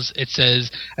themselves, it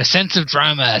says a sense of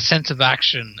drama, a sense of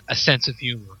action, a sense of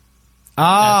humor.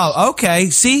 Oh, okay.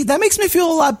 See, that makes me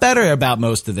feel a lot better about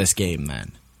most of this game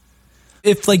then.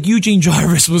 If, like, Eugene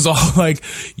Jarvis was all like,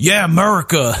 yeah,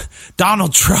 America,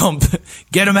 Donald Trump,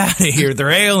 get them out of here, they're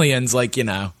aliens, like, you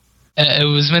know. It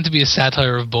was meant to be a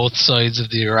satire of both sides of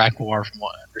the Iraq War, from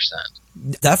what I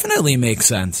understand. Definitely makes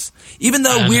sense. Even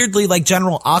though, weirdly, like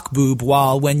General Akboob,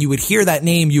 while when you would hear that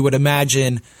name, you would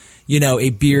imagine, you know,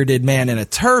 a bearded man in a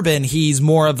turban, he's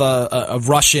more of a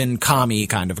Russian commie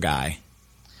kind of guy.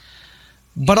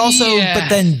 But also, but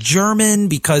then German,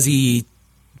 because he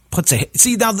puts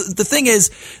see, now the thing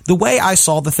is, the way I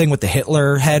saw the thing with the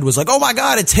Hitler head was like, oh my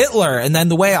god, it's Hitler. And then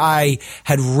the way I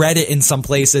had read it in some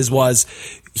places was,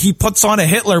 he puts on a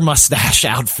Hitler mustache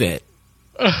outfit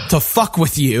to fuck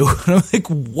with you. And I'm like,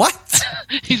 what?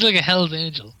 He's like a Hell's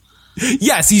Angel.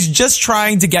 Yes, he's just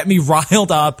trying to get me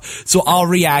riled up so I'll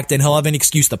react and he'll have an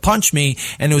excuse to punch me.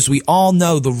 And as we all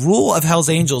know, the rule of Hell's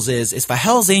Angels is if a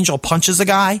Hell's Angel punches a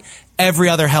guy, every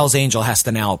other Hell's Angel has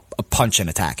to now punch and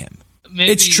attack him. Maybe,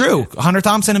 it's true. Hunter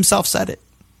Thompson himself said it.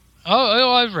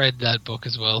 Oh, I've read that book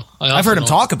as well. I've heard him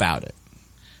talk about it.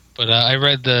 But I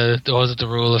read the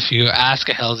rule: if you ask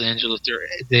a Hell's Angel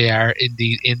if they are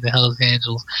indeed in the Hell's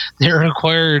Angels, they're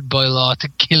required by law to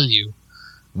kill you.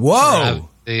 Whoa!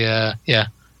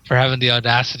 For having the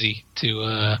audacity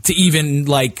to even,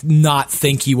 like, not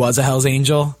think he was a Hell's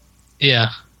Angel. Yeah.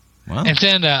 Wow. And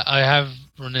saying that, I have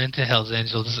run into Hell's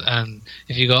Angels, and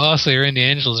if you go, oh, so you're in the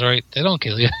Angels, right? They don't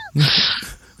kill you.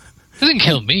 Doesn't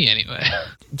kill me anyway.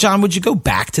 John, would you go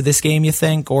back to this game, you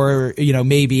think? Or, you know,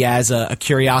 maybe as a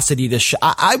curiosity to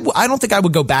I don't think I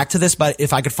would go back to this, but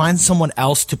if I could find someone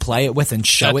else to play it with and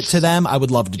show it to them, I would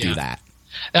love to do that.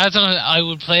 I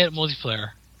would play it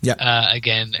multiplayer. Yeah.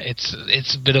 Again, it's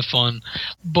a bit of fun.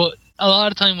 But a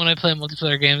lot of time when I play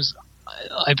multiplayer games,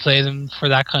 I play them for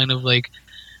that kind of, like,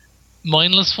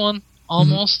 mindless fun,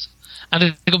 almost. Mm-hmm.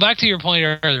 And to go back to your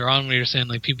point earlier on where you're saying,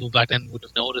 like, people back then would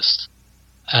have noticed.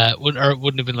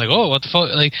 Wouldn't have been like, oh, what the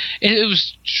fuck? Like, it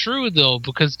was true though,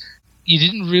 because you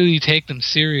didn't really take them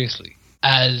seriously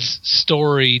as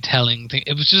storytelling thing.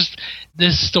 It was just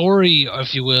this story,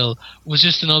 if you will, was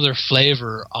just another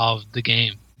flavor of the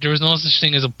game. There was no such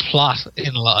thing as a plot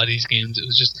in a lot of these games.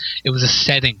 It was a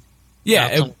setting.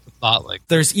 Yeah, plot, like,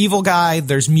 there's evil guy,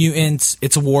 there's mutants,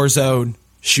 it's a war zone,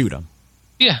 shoot them.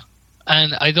 Yeah.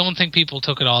 And I don't think people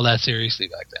took it all that seriously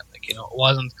back then. Like, you know,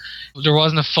 there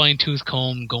wasn't a fine-tooth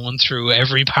comb going through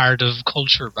every part of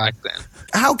culture back then.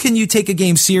 How can you take a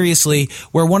game seriously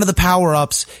where one of the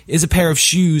power-ups is a pair of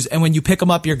shoes, and when you pick them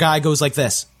up, your guy goes like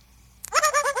this?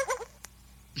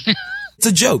 It's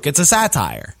a joke. It's a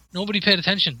satire. Nobody paid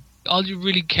attention. All you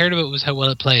really cared about was how well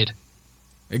it played.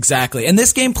 Exactly. And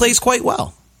this game plays quite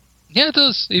well. Yeah, it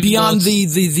does. Beyond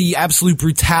the absolute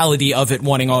brutality of it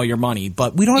wanting all your money,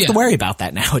 but we don't have to worry about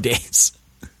that nowadays.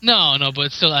 No,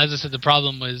 but still, as I said, the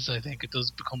problem is I think it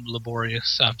does become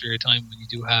laborious after a time when you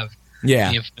do have the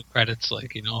infinite credits,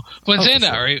 like, you know. But saying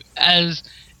that, right, as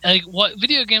like what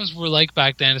video games were like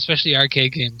back then, especially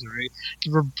arcade games, right?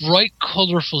 They were bright,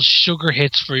 colorful sugar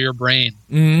hits for your brain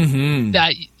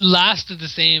that lasted the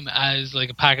same as like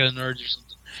a packet of Nerds or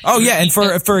something. Oh yeah, and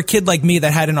for a kid like me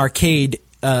that had an arcade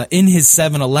in his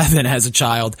 7-Eleven as a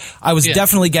child, I was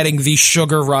definitely getting the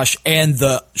sugar rush and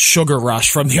the sugar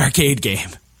rush from the arcade game.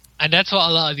 And that's what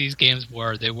a lot of these games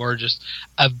were. They were just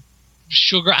a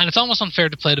sugar, and it's almost unfair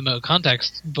to play them out of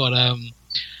context, but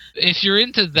if you're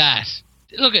into that,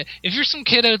 look, if you're some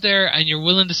kid out there and you're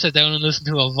willing to sit down and listen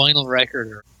to a vinyl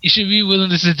record, you should be willing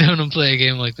to sit down and play a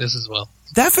game like this as well.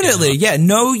 Definitely, yeah.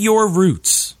 Know your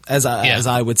roots, as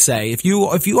I would say. If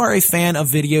you are a fan of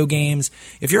video games,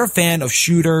 if you're a fan of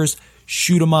shooters,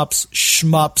 shoot 'em ups,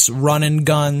 shmups, run and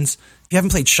guns, if you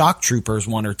haven't played Shock Troopers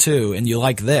 1 or 2 and you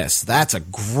like this, that's a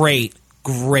great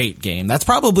game. That's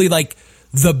probably like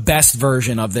the best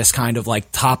version of this kind of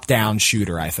like top-down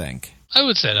shooter, I think. I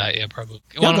would say that, yeah, probably.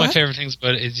 One of my favorite things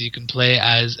about it is you can play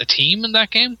as a team in that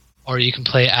game, or you can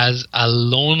play as a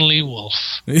lonely wolf.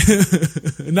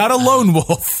 Not a lone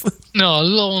wolf. No, a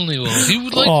lonely wolf. He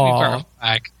would like to be part of a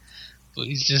pack, but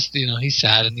he's just, he's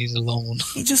sad and he's alone.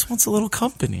 He just wants a little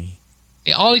company.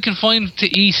 Yeah, all he can find to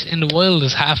eat in the wild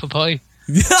is half a pie.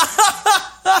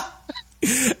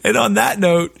 And on that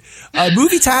note,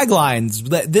 movie taglines.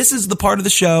 This is the part of the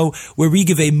show where we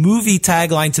give a movie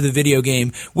tagline to the video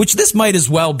game, which this might as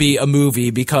well be a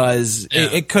movie because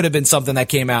it could have been something that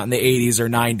came out in the 80s or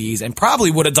 90s and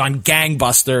probably would have done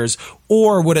gangbusters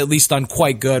or would at least done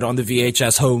quite good on the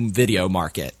VHS home video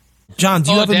market. John,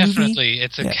 do you have a movie? Definitely.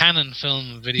 It's a canon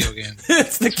film video game.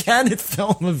 It's the canon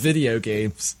film of video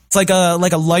games. It's like a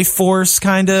Life Force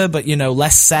kind of, but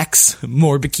less sex,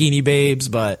 more bikini babes,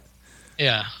 but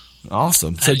yeah.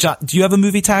 Awesome. So, John, do you have a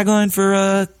movie tagline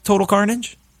for Total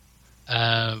Carnage?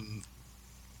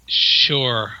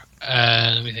 Sure.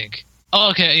 Let me think. Oh,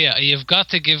 okay, yeah. You've got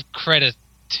to give credit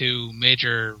to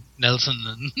Major Nelson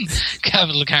and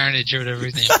Capital Carnage or whatever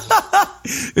his name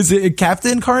is. Is it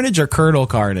Captain Carnage or Colonel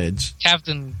Carnage?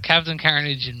 Captain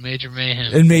Carnage and Major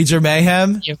Mayhem. And Major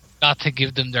Mayhem? You've got to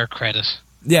give them their credit.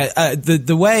 Yeah,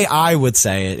 the way I would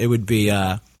say it would be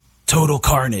Total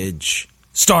Carnage,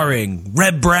 starring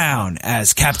Reb Brown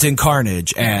as Captain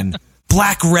Carnage and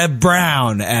Black Reb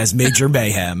Brown as Major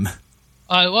Mayhem.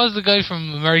 It was the guy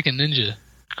from American Ninja,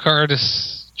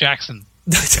 Curtis Jackson.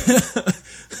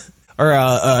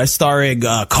 Or starring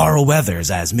Carl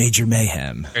Weathers as Major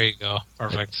Mayhem. There you go.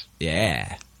 Perfect.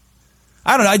 Yeah.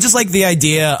 I don't know. I just like the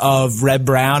idea of Reb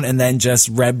Brown and then just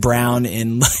Reb Brown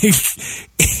in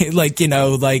like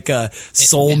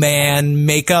Soul Man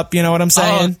makeup. You know what I'm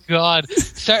saying? Oh God!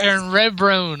 Starting Reb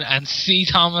Brown and C.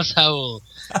 Thomas Howell.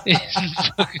 I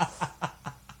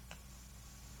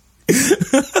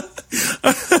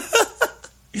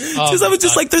was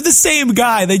just like, they're the same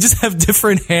guy. They just have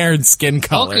different hair and skin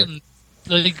color.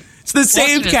 It's the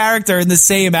same character in the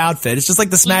same outfit. It's just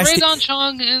like the Smash. Was Ray Don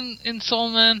Chong in Soul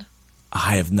Man?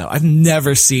 I've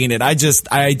never seen it. I just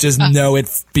know it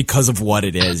because of what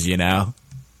it is,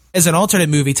 As an alternate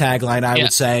movie tagline, I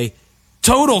would say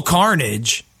Total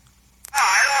Carnage.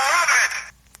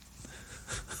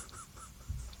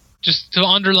 Just to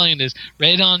underline this,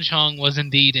 Ray Don Chong was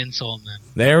indeed in Soul Man.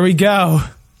 There we go.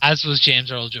 As was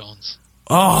James Earl Jones.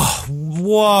 Oh,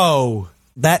 whoa.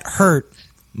 That hurt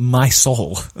my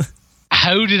soul.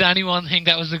 How did anyone think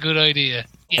that was a good idea?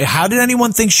 Yeah. How did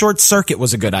anyone think Short Circuit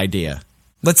was a good idea?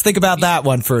 Let's think about that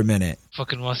one for a minute.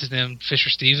 Fucking what's his name? Fisher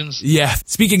Stevens? Yeah.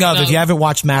 Speaking of, if you haven't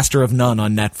watched Master of None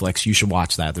on Netflix, you should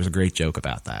watch that. There's a great joke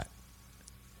about that.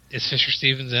 Is Fisher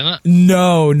Stevens in it?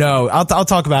 No. I'll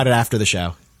talk about it after the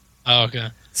show. Oh, okay.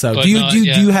 So, do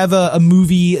you have a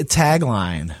movie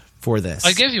tagline for this?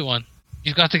 I give you one.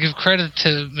 You've got to give credit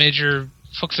to Major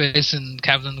Fuckface and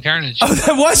Captain Carnage. Oh,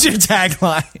 that was your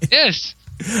tagline. Yes.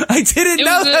 I didn't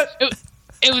know that.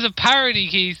 It was a parody,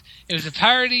 Keith. It was a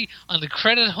parody on the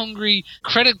credit-hungry,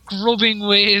 credit-grubbing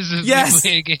ways of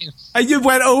Midway games. You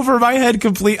went over my head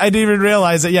complete. I didn't even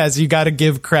realize that. Yes, you got to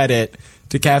give credit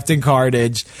to Captain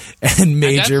Carnage and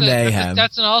Major Mayhem.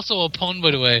 That's also a pun, by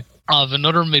the way, of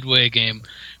another Midway game,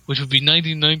 which would be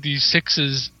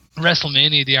 1996's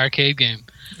WrestleMania, the arcade game.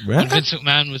 When Vince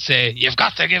McMahon would say, "You've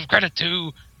got to give credit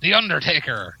to The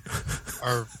Undertaker,"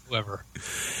 or whoever.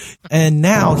 And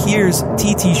now here's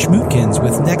TT Schmootkins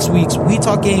with next week's We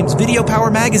Talk Games Video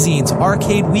Power Magazine's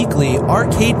Arcade Weekly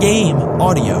Arcade Game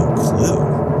Audio Clue.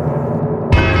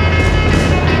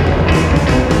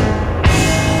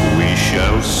 We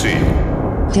shall see.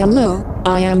 Hello,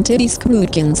 I am Titty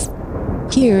Schmootkins.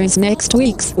 Here is next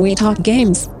week's We Talk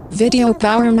Games Video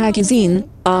Power Magazine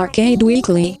Arcade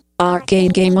Weekly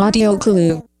Arcade Game Audio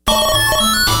Clue.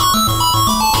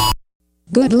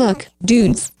 Good luck,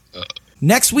 dudes.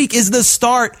 Next week is the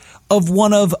start of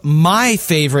one of my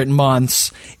favorite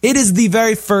months. It is the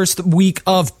very first week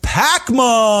of Pack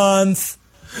Month.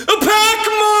 A Pack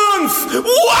Month!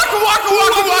 Waka waka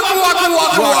waka waka waka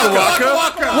waka waka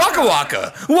waka waka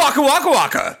waka waka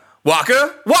waka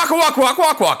waka waka waka waka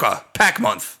waka waka Pack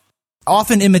Month.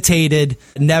 Often imitated,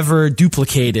 never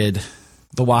duplicated.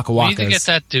 The Waka Wakas. We need to get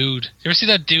that dude. You ever see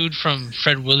that dude from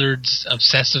Fred Willard's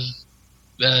obsessive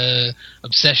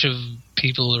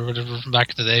people or whatever from back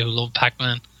in the day who loved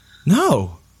Pac-Man?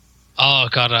 No. Oh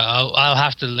god, I'll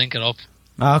have to link it up.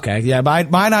 Okay, yeah,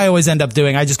 mine I always end up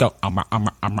doing. I just go.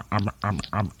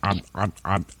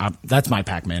 That's my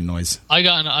Pac-Man noise.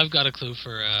 I've got a clue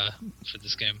for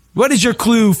this game. What is your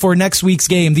clue for next week's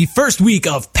game, the first week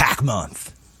of Pack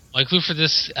Month? My clue for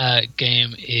this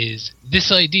game is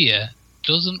this idea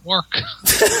doesn't work.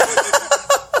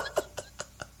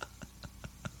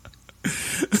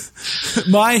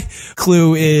 My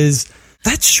clue is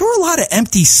that's sure a lot of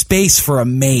empty space for a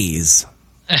maze.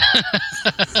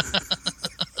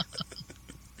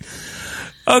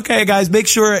 Okay, guys, make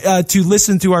sure to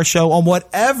listen to our show on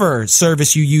whatever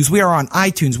service you use. We are on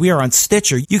iTunes. We are on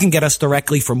Stitcher. You can get us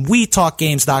directly from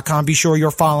WeTalkGames.com. Be sure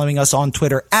you're following us on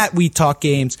Twitter at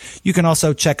WeTalkGames. You can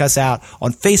also check us out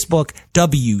on Facebook,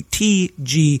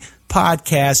 WTG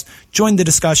Podcast. Join the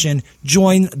discussion.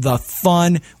 Join the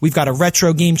fun. We've got a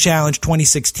Retro Game Challenge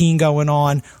 2016 going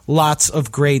on. Lots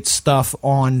of great stuff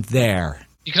on there.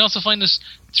 You can also find us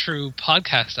through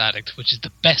Podcast Addict, which is the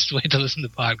best way to listen to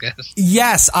podcasts.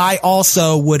 Yes, I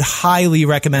also would highly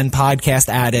recommend Podcast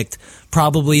Addict.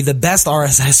 Probably the best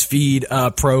RSS feed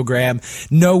program.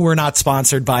 No, we're not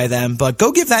sponsored by them, but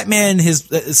go give that man his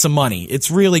some money.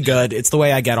 It's really good. It's the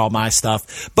way I get all my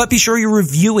stuff. But be sure you're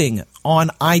reviewing on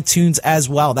iTunes as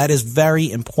well. That is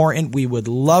very important. We would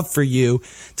love for you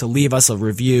to leave us a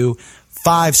review.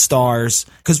 5 stars,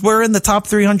 because we're in the top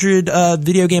 300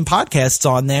 video game podcasts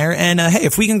on there. And hey,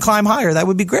 if we can climb higher, that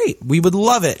would be great. We would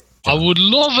love it. I would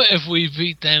love it if we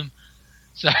beat them.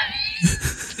 Sorry.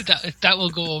 that will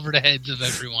go over the heads of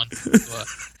everyone. But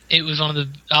it was one of the...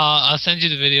 I'll send you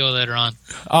the video later on.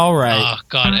 All right. Oh,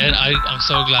 God. I'm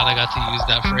so glad I got to use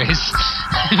that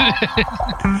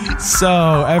phrase.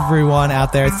 So, everyone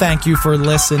out there, thank you for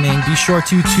listening. Be sure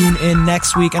to tune in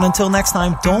next week. And until next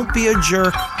time, don't be a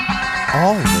jerk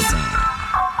all the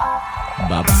time.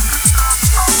 Bye-bye.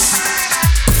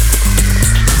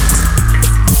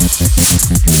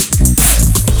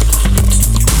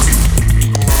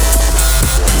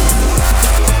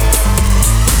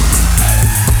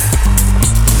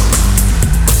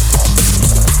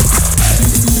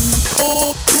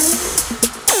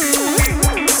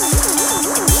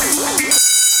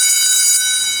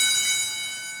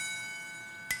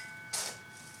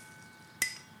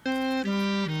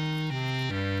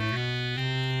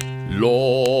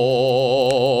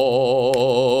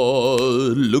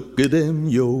 Lord, look at them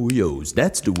yo-yos.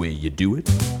 That's the way you do it.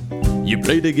 You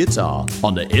play the guitar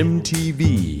on the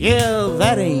MTV. Yeah,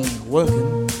 that ain't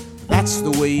working. That's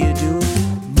the way you do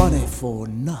it. Money for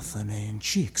nothing and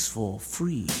chicks for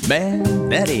free. Man,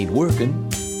 that ain't working.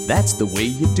 That's the way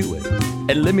you do it.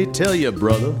 And let me tell you,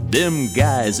 brother, them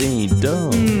guys ain't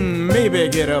dumb. Maybe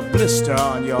get a blister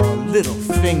on your little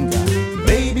finger.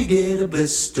 Baby, get a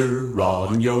blister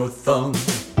on your thumb.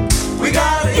 We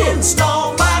gotta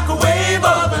install microwave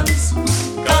ovens,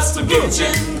 custom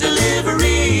kitchen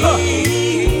delivery. But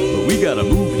we gotta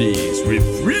move these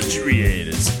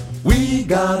refrigerators. We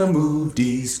gotta move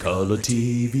these color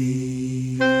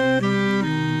TVs.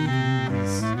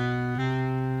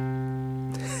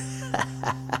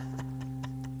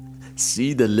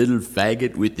 See the little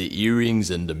faggot with the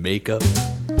earrings and the makeup?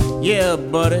 Yeah,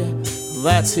 buddy,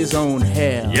 that's his own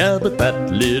hair. Yeah, but that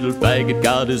little faggot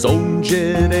got his own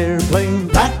jet airplane.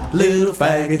 That little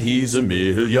faggot, he's a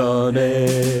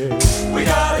millionaire. We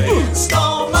gotta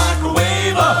install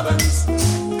microwave ovens,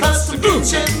 custom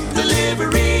kitchen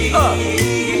delivery.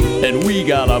 And we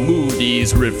gotta move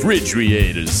these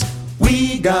refrigerators.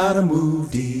 We gotta move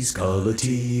these color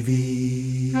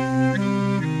TVs.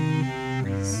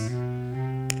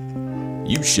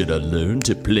 You should have learned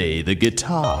to play the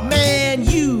guitar. Man,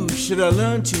 you should have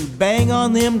learned to bang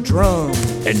on them drums.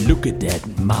 And look at that,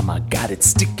 mama got it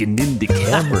sticking in the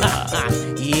camera.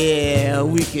 Yeah,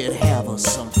 we could have us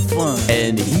some fun.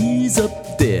 And he's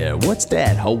up there. What's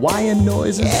that, Hawaiian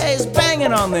noises? Yeah, he's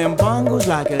banging on them bongos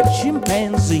like a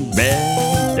chimpanzee.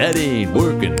 Man, that ain't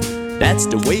working. That's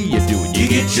the way you do it. You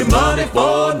get your money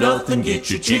for nothing, get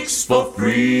your chicks for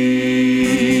free.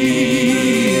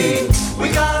 We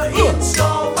gotta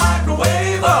install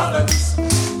microwave ovens,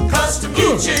 custom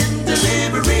kitchen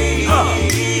delivery.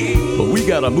 But we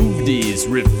gotta move these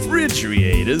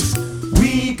refrigerators.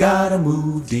 We gotta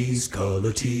move these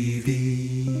color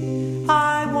TV.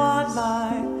 I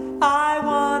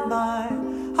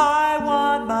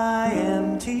want my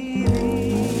MTV.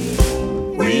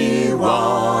 We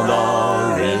want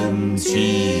our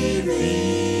MTV.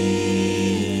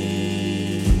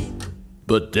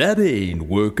 But that ain't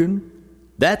working.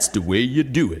 That's the way you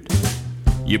do it.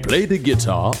 You play the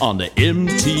guitar on the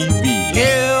MTV.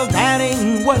 Yeah, that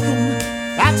ain't working.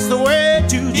 That's the way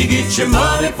to. You get your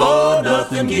money for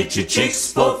nothing, get your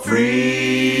chicks for free.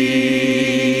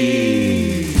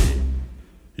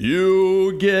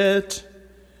 You get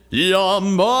your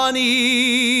money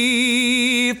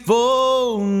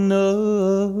for nothing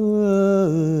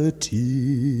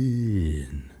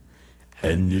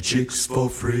and your chicks for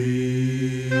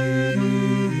free.